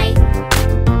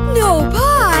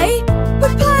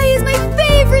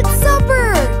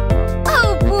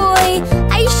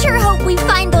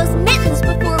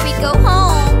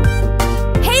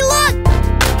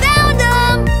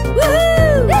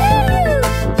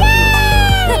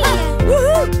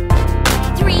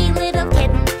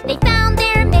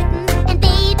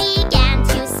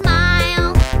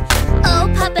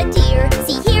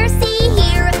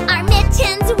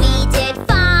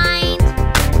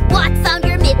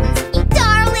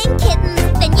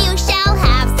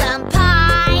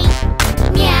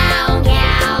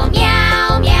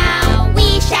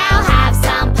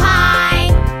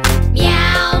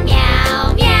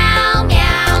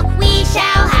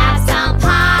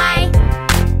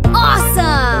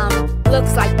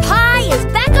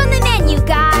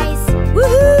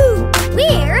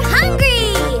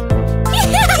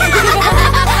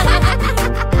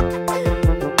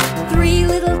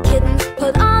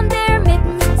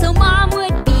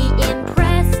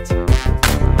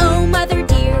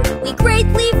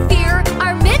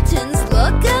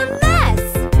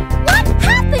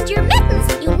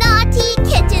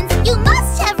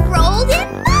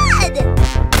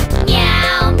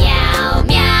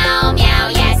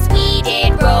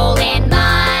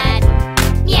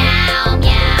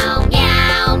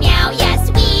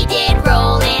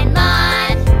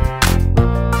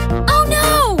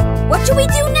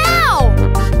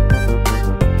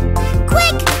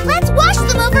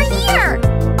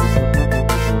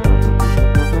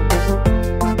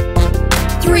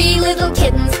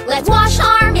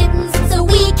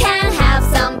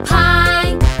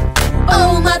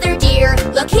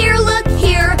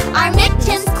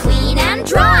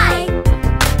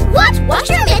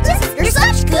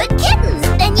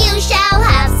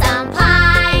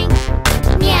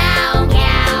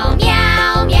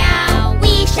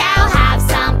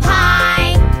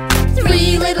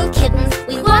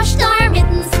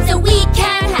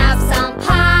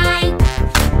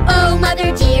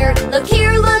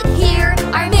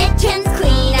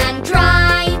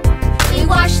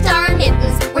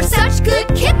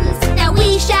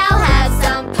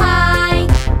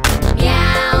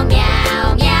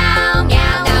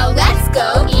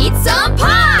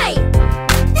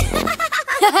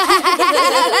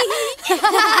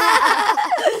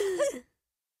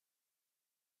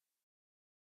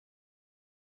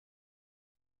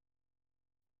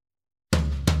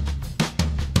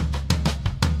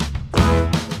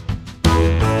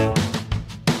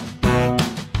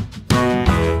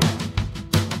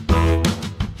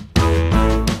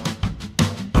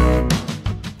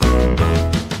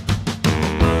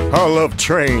I love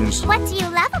trains. What do you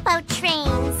love about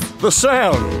trains? The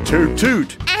sound, toot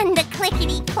toot. And the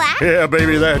clickety-clack? Yeah,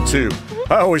 baby, that too.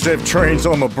 I always have trains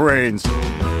on my brains.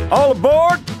 All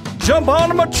aboard, jump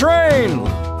onto my train.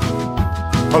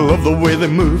 I love the way they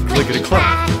move,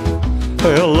 clickety-clack.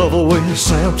 I love the way they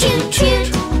sound, toot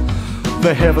toot.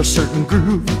 They have a certain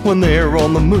groove when they're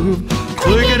on the move,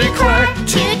 clickety-clack,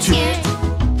 toot toot.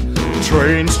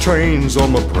 Trains, trains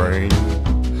on my brain.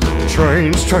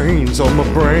 Trains, trains on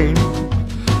my brain.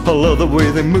 I love the way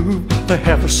they move, they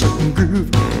have a certain groove.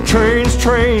 Trains,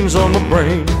 trains on my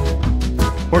brain.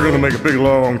 We're gonna make a big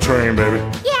long train, baby.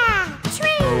 Yeah,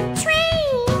 train,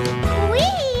 train.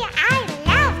 Wee, I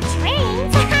love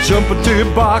trains. Jump into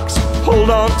your box, hold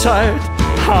on tight.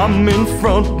 I'm in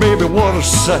front, baby, what a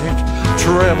sight.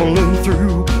 Traveling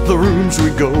through the rooms we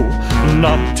go.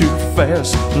 Not too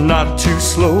fast, not too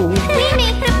slow. We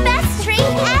make the best train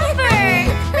ever.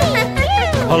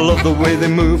 I love the way they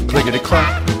move,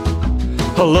 clickety-clack.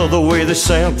 I love the way they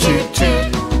sound, toot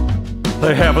toot.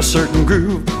 They have a certain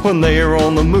groove when they are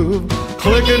on the move,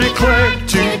 clickety-clack,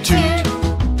 toot toot.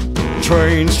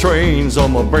 Trains, trains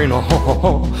on my brain, oh, oh,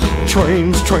 oh.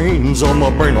 Trains, trains on my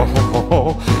brain, oh, oh,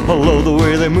 oh. I love the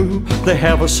way they move, they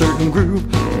have a certain groove.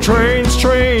 Trains,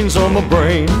 trains on my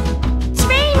brain.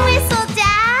 Train whistle,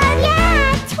 Dad.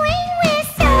 Yeah, train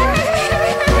whistle.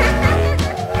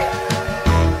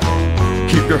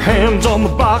 Keep your hands on the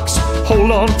box,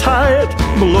 hold on tight.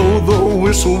 Blow the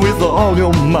whistle with all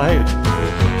your might.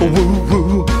 Woo,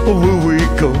 woo, woo we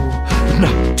go.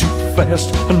 Not too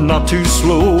fast and not too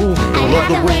slow. I love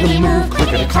the way they move,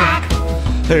 clickety-clack.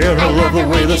 And I love the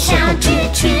way they sound,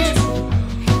 toot toot.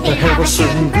 They have a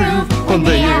certain groove when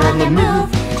they are on the move,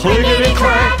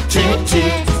 clickety-clack, toot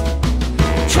toot.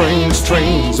 Trains,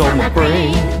 trains on my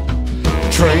brain.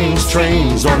 Trains,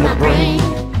 trains on my brain.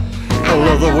 I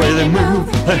love the way they move,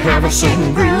 they have a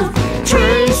certain groove.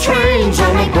 Trains, trains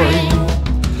on my brain.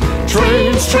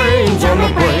 Trains, trains on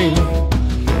my brain.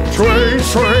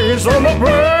 Trains, trains on my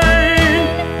brain.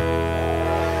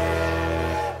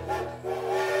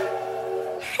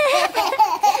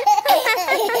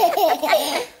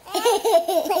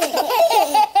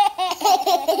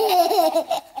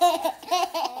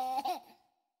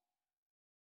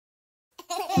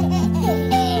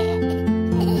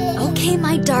 Okay,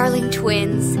 my darling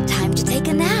twins, time to take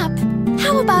a nap.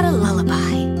 How about a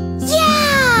lullaby?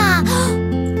 Yeah!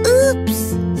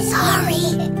 Oops, sorry.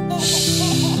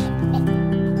 Shh.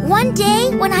 One day,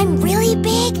 when I'm really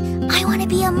big, I want to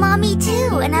be a mommy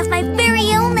too and have my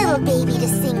very own little baby to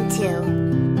sing to.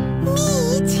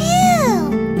 Me too!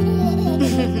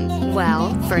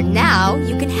 Well, for now,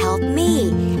 you can help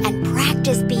me and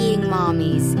practice being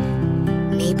mommies.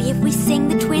 Maybe if we sing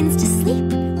the twins to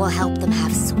sleep, we'll help them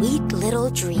have sweet little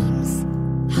dreams.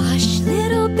 Hush,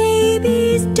 little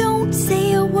babies, don't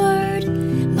say a word.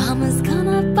 Mama's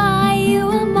gonna buy you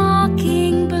a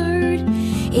mockingbird.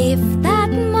 If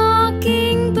that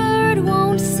mockingbird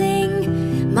won't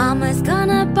sing, Mama's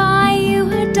gonna buy you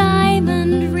a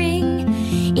diamond ring.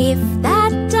 If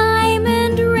that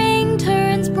diamond ring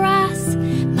turns brass,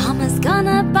 Mama's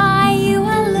gonna buy you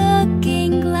a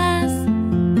looking glass.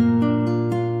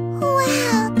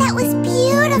 Wow, that was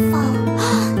beautiful.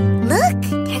 Look,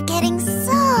 they're getting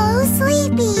so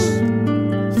sleepy.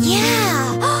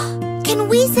 Yeah. Can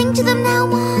we sing to them now,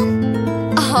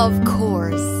 Mom? Of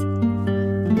course.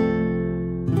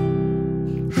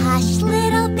 Hush,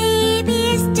 little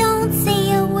babies, don't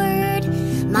say a word.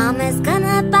 Mama's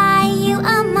gonna buy you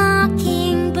a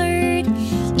mockingbird.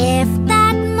 If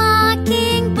that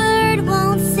mockingbird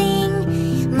won't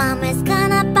sing, Mama's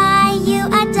gonna buy you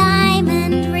a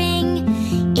diamond ring.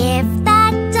 If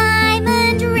that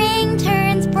diamond ring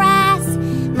turns brass,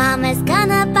 Mama's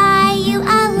gonna buy you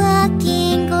a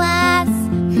looking glass.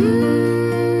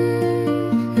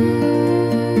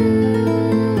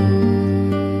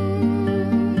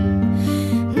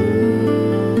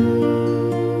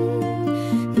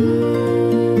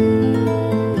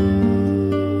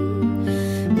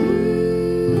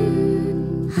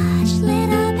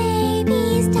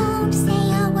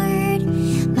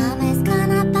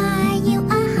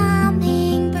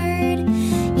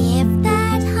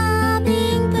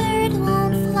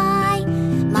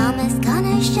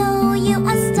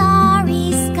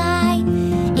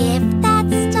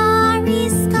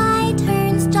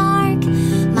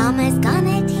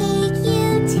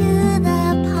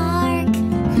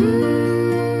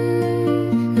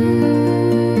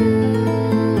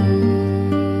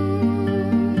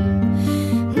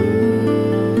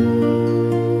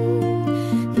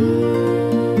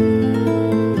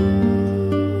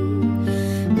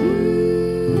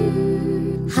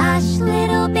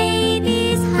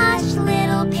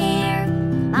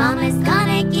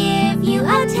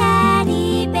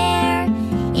 teddy bear.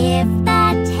 If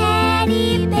that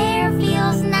teddy bear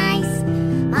feels nice,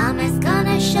 Mama's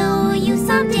gonna show you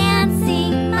some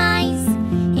dancing mice.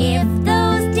 If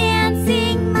those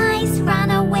dancing mice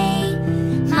run away,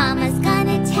 Mama's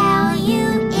gonna tell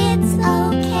you it's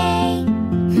okay.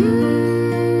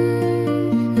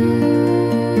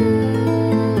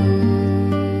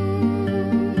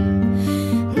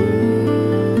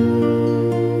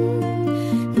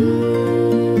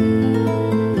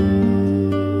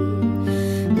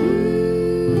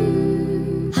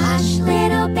 Hush,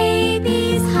 little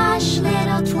babies, hush,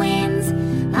 little twins.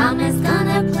 Mama's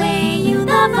gonna play you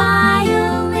the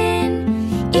violin.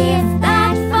 If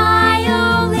that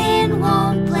violin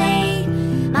won't play,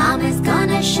 Mama's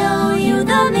gonna show you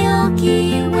the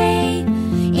Milky Way.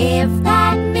 If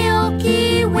that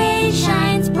Milky Way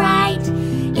shines bright,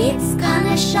 it's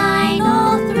gonna shine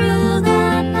all through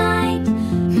the night.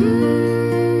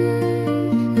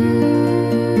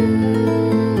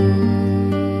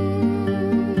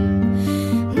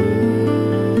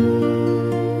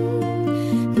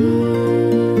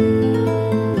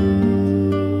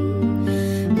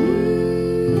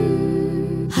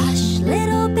 Hush,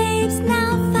 little babes,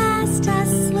 now fast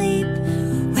asleep.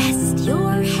 Rest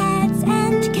your heads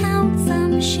and count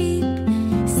some sheep.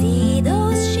 See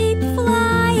those sheep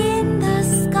fly in the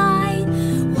sky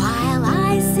while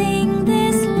I sing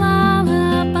this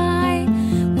lullaby.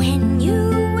 When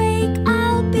you wake,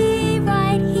 I'll be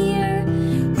right here,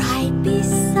 right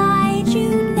beside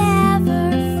you,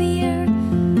 never fear.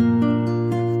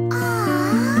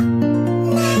 Aww,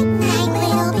 night, night,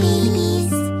 little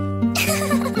babies.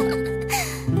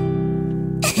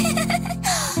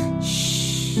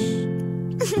 Shh.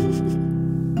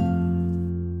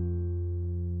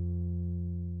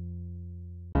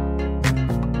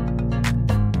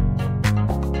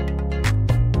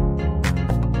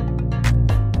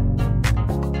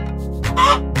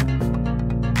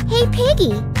 Hey,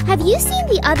 Piggy, have you seen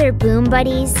the other Boom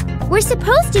Buddies? We're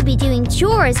supposed to be doing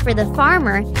chores for the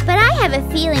farmer, but I have a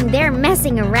feeling they're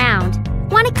messing around.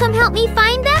 Want to come help me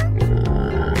find them?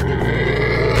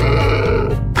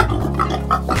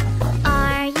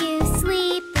 Are you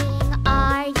sleeping?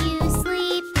 Are you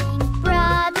sleeping?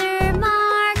 Brother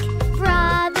Mark,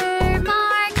 Brother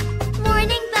Mark.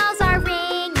 Morning bells are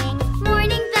ringing,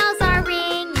 morning bells are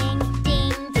ringing.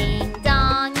 Ding, ding,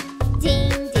 dong,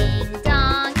 ding, ding,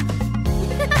 dong.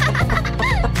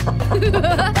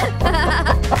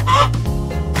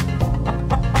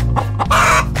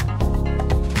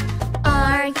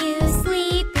 Are you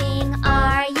sleeping?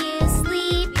 Are you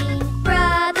sleeping?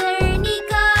 Brother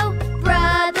Nico,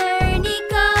 Brother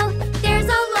Nico. There's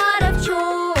a lot of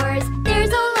chores,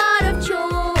 there's a lot of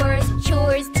chores.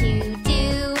 Chores to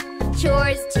do,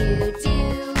 chores to do.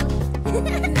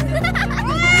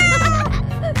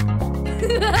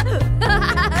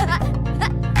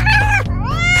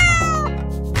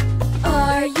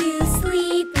 Are you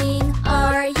sleeping?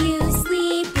 Are you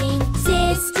sleeping?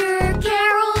 Sister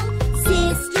Carol,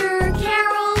 Sister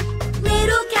Carol.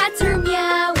 Little cats are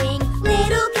meowing,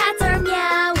 little cats are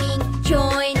meowing.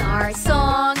 Join our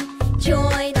song,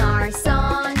 join our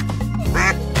song.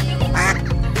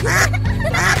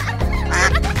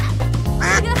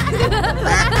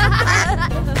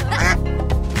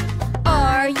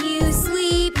 Are you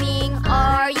sleeping?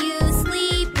 Are you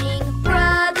sleeping?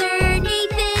 Brother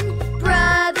Nathan,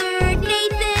 Brother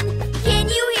Nathan. Can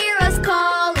you hear us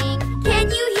calling? Can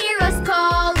you hear us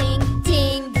calling?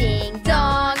 Ding, ding,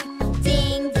 dong,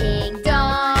 ding, ding,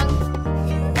 dong.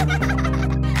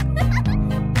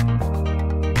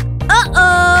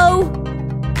 Uh-oh!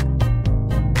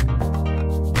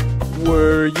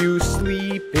 Were you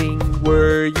sleeping?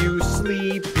 Were you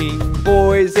sleeping?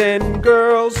 Boys and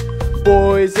girls,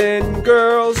 boys and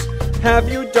girls. Have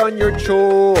you done your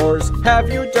chores?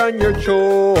 Have you done your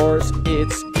chores?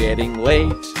 It's getting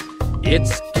late.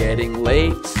 It's getting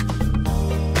late.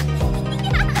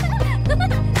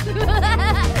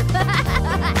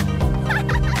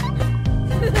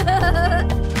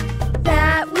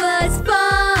 That was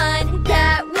fun,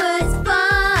 that was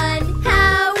fun.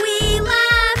 How we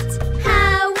laughed,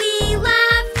 how we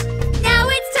laughed. Now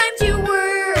it's time to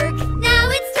work, now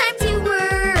it's time to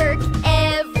work.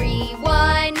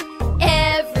 Everyone,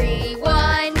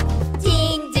 everyone.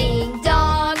 Ding, ding,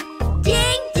 dong,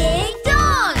 ding, ding,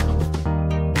 dong.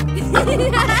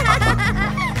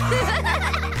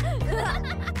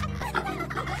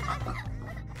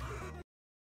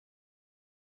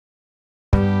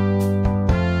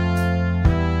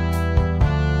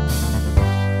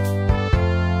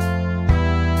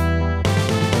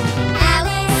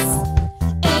 Alice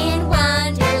in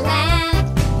Wonderland.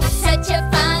 Such a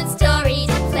fun story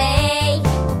to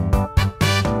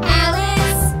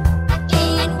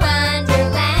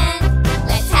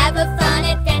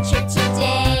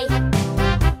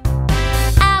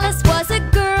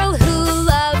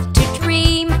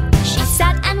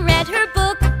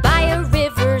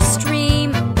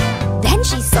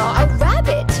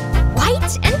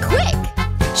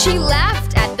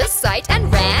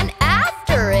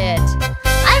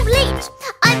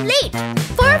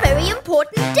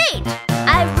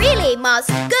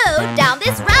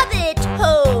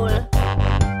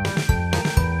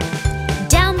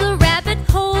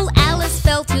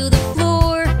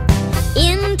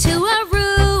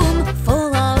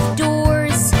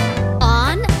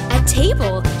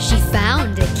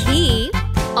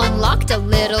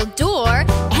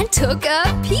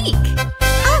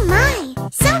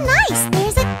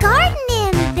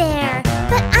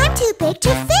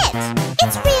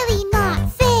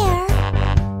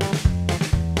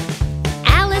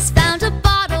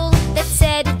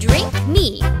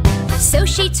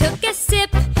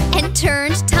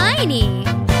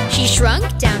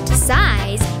shrunk down to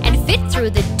size and fit through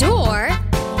the door.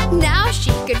 Now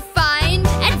she could find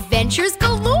adventures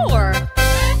galore.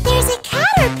 There's a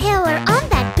caterpillar on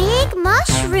that big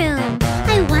mushroom.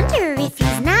 I wonder if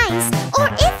he's nice or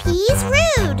if he's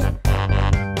rude.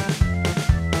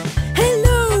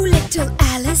 Hello, little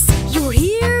Alice, you're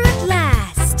here at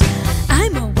last.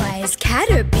 I'm a wise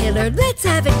caterpillar, let's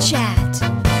have a chat.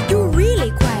 You're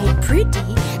really quite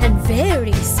pretty and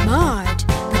very smart,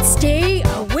 but stay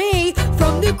away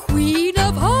from the Queen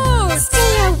of Hearts.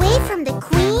 Stay away from the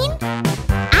queen?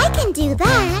 I can do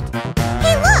that.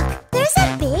 Hey, look, there's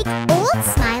a big old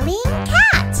smiling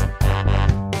cat.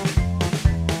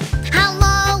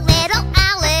 Hello, little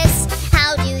Alice.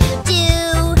 How do you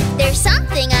do? There's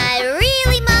something I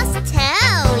really must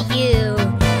tell you.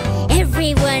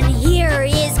 Everyone here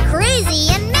is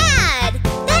crazy and mad.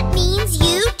 That means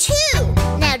you too.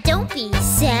 Now don't be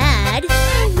sad.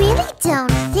 I really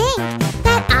don't think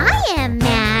that I am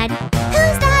mad.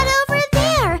 Who's that over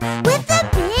there with the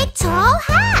big tall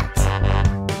hat?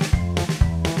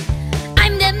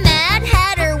 I'm the Mad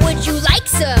Hatter. Would you like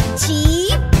some tea?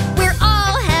 We're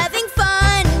all having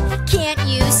fun. Can't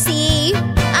you see?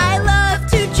 I love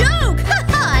to joke.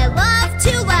 I love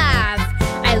to laugh.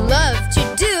 I love to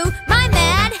do my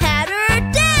Mad Hatter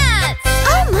dance.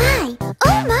 Oh my!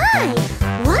 Oh my!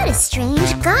 What a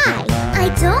strange guy. I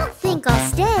don't think I'll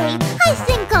stay. I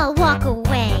think I'll walk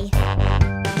away.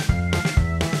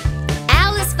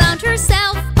 Alice found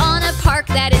herself on a park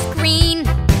that is green,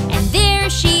 and there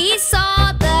she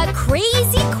saw the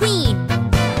crazy queen.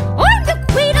 I'm the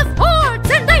Queen of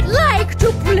Hearts, and I'd like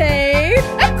to play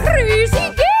a crazy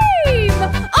game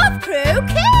of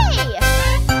croquet.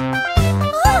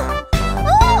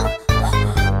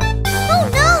 Oh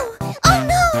no! Oh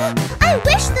no! I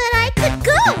wish that I could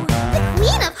go. The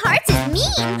Queen of Hearts is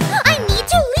mean. I need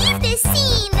to leave this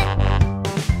scene.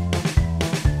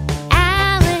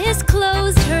 Alice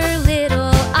closed her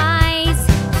little eyes.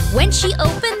 When she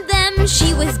opened them,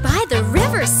 she was by the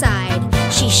riverside.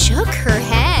 She shook her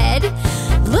head,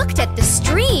 looked at the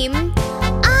stream,